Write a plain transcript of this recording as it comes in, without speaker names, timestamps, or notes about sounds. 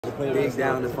dig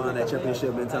down and find that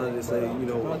championship mentality to say, you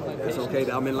know, it's okay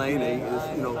that I'm in lane A.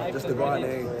 It's, you know, just to go out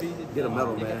there and get a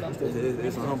medal, man.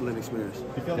 It's a humbling experience.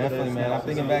 Definitely, man. I'm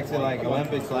thinking back to like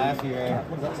Olympics last year.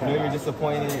 I know you were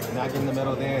disappointed not getting the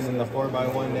medal there, and then the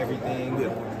 4x1 and everything. Yeah.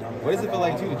 What does it feel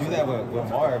like too to do that with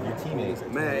Marv, your teammates?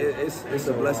 Man, it's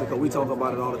a blessing because we talk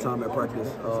about it all the time at practice.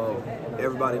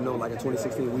 Everybody know, like in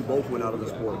 2016, we both went out of the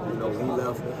sport. You know, he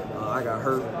left, I got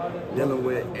hurt, dealing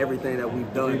with everything that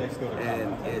we've done,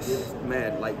 and it's,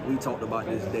 man, like we talked about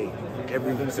this day,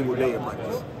 every single day at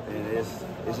practice, and it's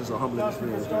just a humbling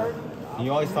experience. And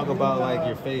you always talk about like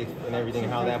your faith and everything,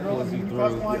 how that pulls you through.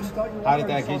 Yes. How did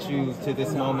that get you to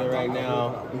this moment right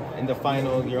now? In the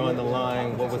final, you're on the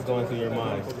line. What was going through your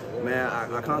mind? Man,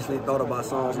 I constantly thought about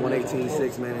Psalms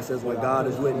 118:6, man. It says, when God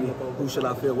is with me, who shall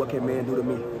I fear? What can man do to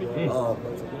me?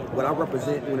 What I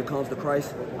represent when it comes to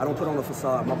Christ, I don't put on a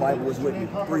facade. My Bible is with me,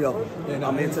 3 of them.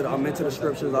 I'm into the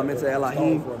scriptures. I'm into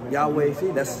Elohim, Yahweh.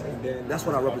 See, that's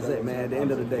what I represent, man. At the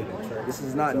end of the day, it's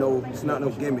not no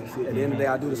gimmick. At the end of the day,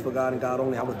 I do this for God and God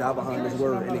only. I would die behind His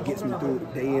word, and it gets me through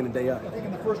day in and day out. You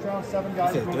said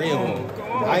 3 of them.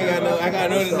 I got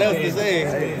nothing else to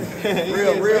say.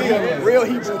 Real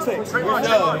Hebrew text.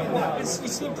 You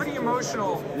seem pretty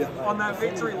emotional on that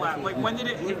victory lap. Like, when did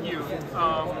it hit you,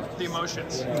 the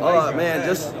emotions? Man,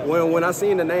 just when I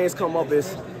seen the names come up,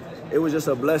 it was just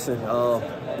a blessing.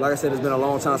 Like I said, it's been a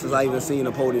long time since I even seen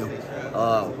a podium.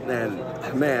 And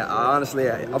man, I'm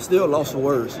still lost for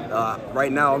words.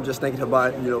 Right now, I'm just thinking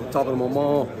about, you know, talking to my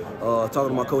mom, talking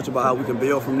to my coach about how we can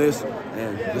build from this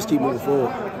and just keep moving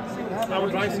forward.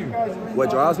 What drives you? What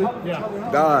drives me? Yeah.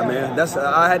 God, man.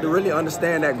 I had to really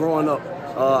understand that growing up.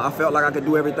 I felt like I could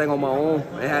do everything on my own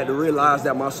and had to realize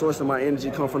that my source of my energy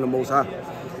come from the Most High.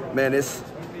 Man,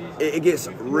 it gets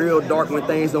real dark when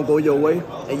things don't go your way,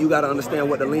 and you got to understand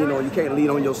what to lean on. You can't lean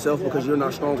on yourself because you're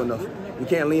not strong enough. You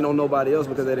can't lean on nobody else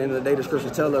because at the end of the day, the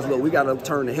scriptures tell us, look, we got to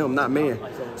turn to Him, not man.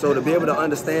 So to be able to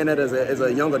understand that as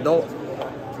a young adult,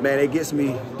 man, it gets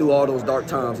me through all those dark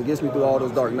times. It gets me through all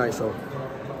those dark nights. So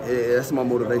that's my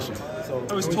motivation.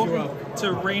 I was talking to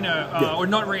Raina, or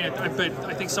not Raina, but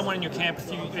I think someone in your camp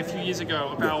a few years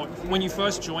ago about when you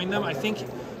first joined them. I think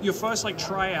your first like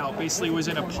tryout basically was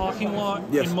in a parking lot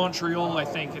in Montreal, I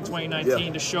think, in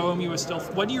 2019 to show them you were still.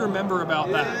 What do you remember about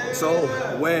that? So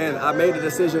when I made the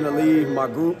decision to leave my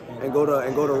group and go to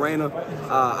Raina,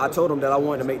 I told him that I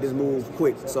wanted to make this move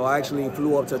quick. So I actually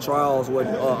flew up to trials when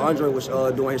Andre was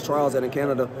doing his trials in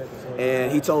Canada,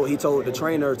 and he told the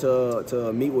trainer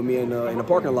to meet with me in the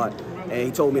parking lot. And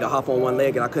he told me to hop on one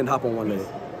leg, and I couldn't hop on one leg.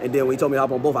 And then when he told me to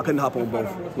hop on both, I couldn't hop on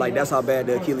both. Like, that's how bad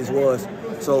the Achilles was.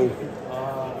 So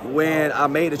when I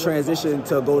made the transition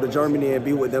to go to Germany and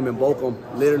be with them in Bochum,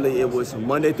 literally it was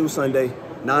Monday through Sunday,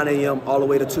 9 a.m. all the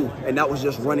way to 2. And that was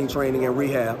just running training and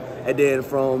rehab. And then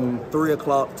from 3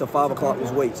 o'clock to 5 o'clock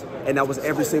was weights. And that was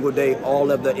every single day,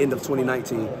 all of the end of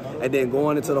 2019. And then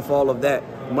going into the fall of that,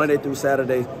 Monday through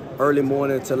Saturday, early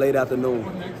morning to late afternoon,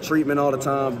 treatment all the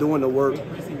time, doing the work.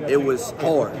 It was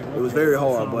hard. It was very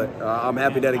hard, but I'm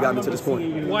happy that it got me to this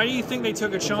point. Why do you think they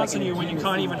took a chance on you when you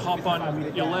can't even hop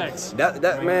on your legs?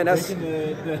 Man,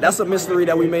 that's a mystery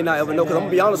that we may not ever know. Because I'm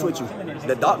gonna be honest with you,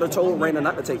 the doctor told Raina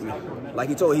not to take me. Like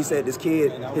he said, this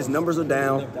kid, his numbers are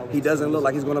down. He doesn't look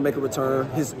like he's gonna make a return.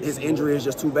 His injury is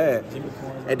just too bad.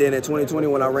 And then in 2020,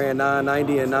 when I ran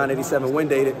 990 and 987 wind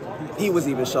dated, he was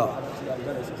even shocked.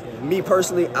 Me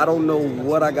personally, I don't know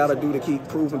what I got to do to keep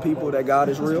proving people that God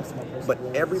is real, but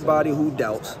everybody who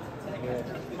doubts,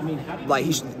 like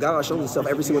God shows Himself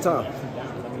every single time.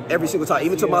 Every single time,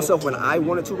 even to myself when I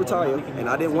wanted to retire and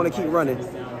I didn't want to keep running,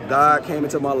 God came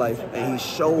into my life and He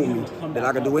showed me that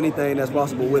I could do anything that's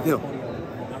possible with Him.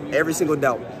 Every single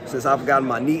doubt, since I've gotten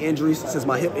my knee injuries, since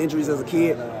my hip injuries as a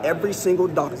kid, every single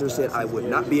doctor said I would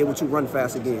not be able to run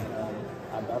fast again.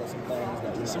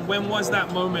 So when was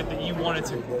that moment that you wanted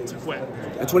to quit?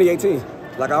 In 2018.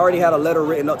 Like, I already had a letter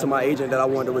written up to my agent that I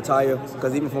wanted to retire,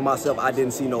 because even for myself, I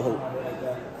didn't see no hope.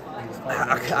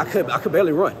 I could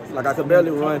barely run. Like, I could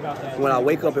barely run. When I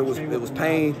wake up, it was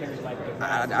pain.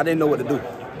 I didn't know what to do.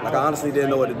 Like, I honestly didn't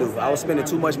know what to do. I was spending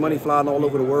too much money flying all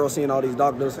over the world, seeing all these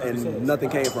doctors, and nothing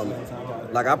came from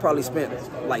it. Like, I probably spent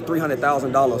like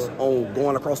 $300,000 on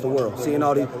going across the world, seeing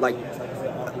all these, like,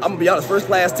 I'm gonna be honest, first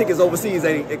class tickets overseas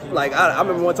ain't, like, I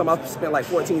remember one time I spent like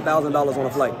 $14,000 on a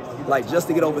flight, like, just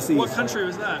to get overseas. What country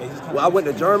was that? Well, I went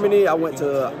to Germany, I went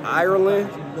to Ireland,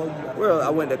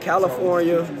 I went to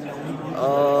California,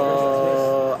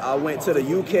 I went to the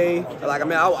UK. Like, I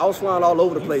mean, I was flying all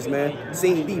over the place, man,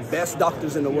 seeing the best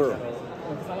doctors in the world.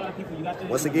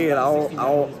 Once again,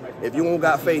 if you don't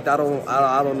got faith, I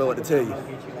don't know what to tell you.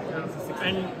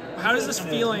 And How does this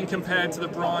feeling compare to the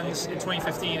bronze in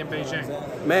 2015 in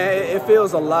Beijing? Man, it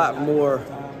feels a lot more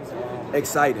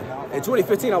exciting. In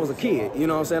 2015, I was a kid, you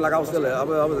know what I'm saying? Like I was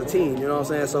a teen, you know what I'm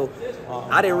saying? So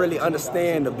I didn't really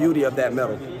understand the beauty of that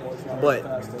medal.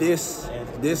 But this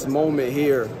moment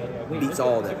here beats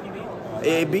all that.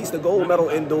 It beats the gold medal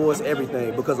indoors,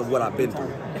 everything, because of what I've been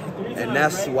through. And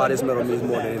that's why this medal means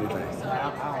more than anything.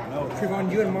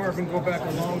 Trayvon, you and Marvin go back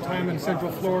a long time in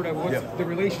Central Florida. What's the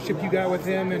relationship you got with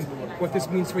him, and what this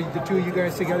means for the two of you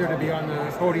guys together to be on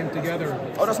the podium together?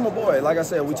 Oh, that's my boy. Like I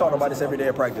said, we talked about this every day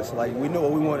at practice. Like, we knew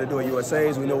what we wanted to do at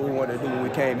USA's. We knew what we wanted to do when we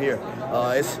came here.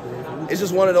 It's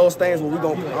just one of those things where we're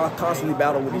going to constantly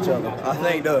battle with each other. I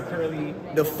think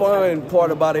the fun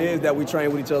part about it is that we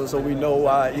train with each other, so we know,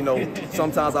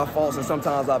 sometimes our faults and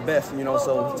sometimes our best,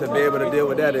 so to be able to deal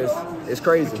with that is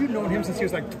crazy. But you've known him since he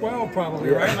was like 12 probably,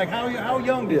 right? Like how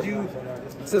young did you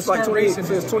Since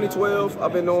 2012,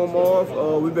 I've been knowing Marv.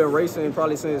 We've been racing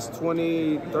probably since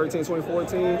 2013,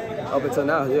 2014, up until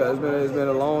now. Yeah, it's been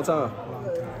a long time.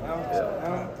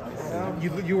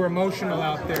 You were emotional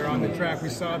out there on the track. We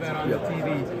saw that on the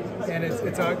TV, and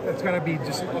it's got to be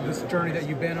just this journey that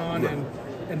you've been on,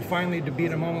 and finally to be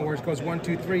in a moment where it goes 1,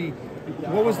 2, 3.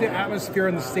 What was the atmosphere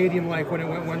in the stadium like when it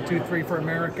went 1, 2, 3 for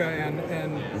America,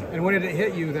 and when did it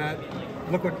hit you that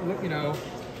look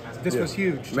this was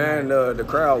huge? Man, the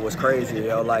crowd was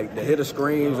crazy. Like the hitter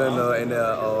screams and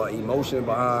the emotion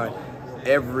behind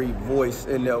every voice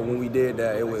in there when we did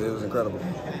that, it was incredible.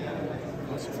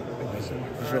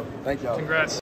 For sure. Thank y'all. Congrats.